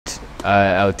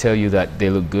I'll tell you that they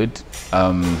look good.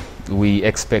 We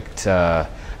expect a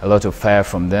lot of fire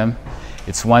from them.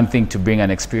 It's one thing to bring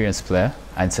an experienced player,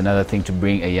 and it's another thing to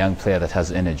bring a young player that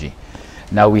has energy.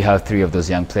 Now we have 3 of those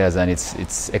young players, and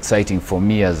it's exciting for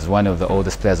me as one of the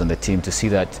oldest players on the team to see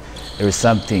that there is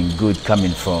something good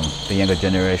coming from the younger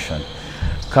generation.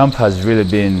 Camp has really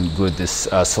been good this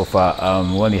so far.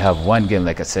 We only have 1 game,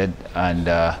 like I said, and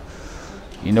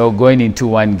you know, going into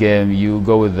 1 game, you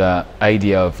go with the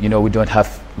idea of, you know, we don't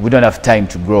have time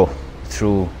to grow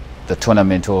through the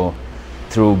tournament or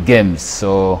through games.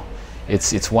 So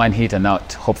it's 1 hit and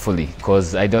out, hopefully,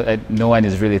 because no one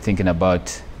is really thinking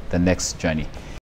about the next journey.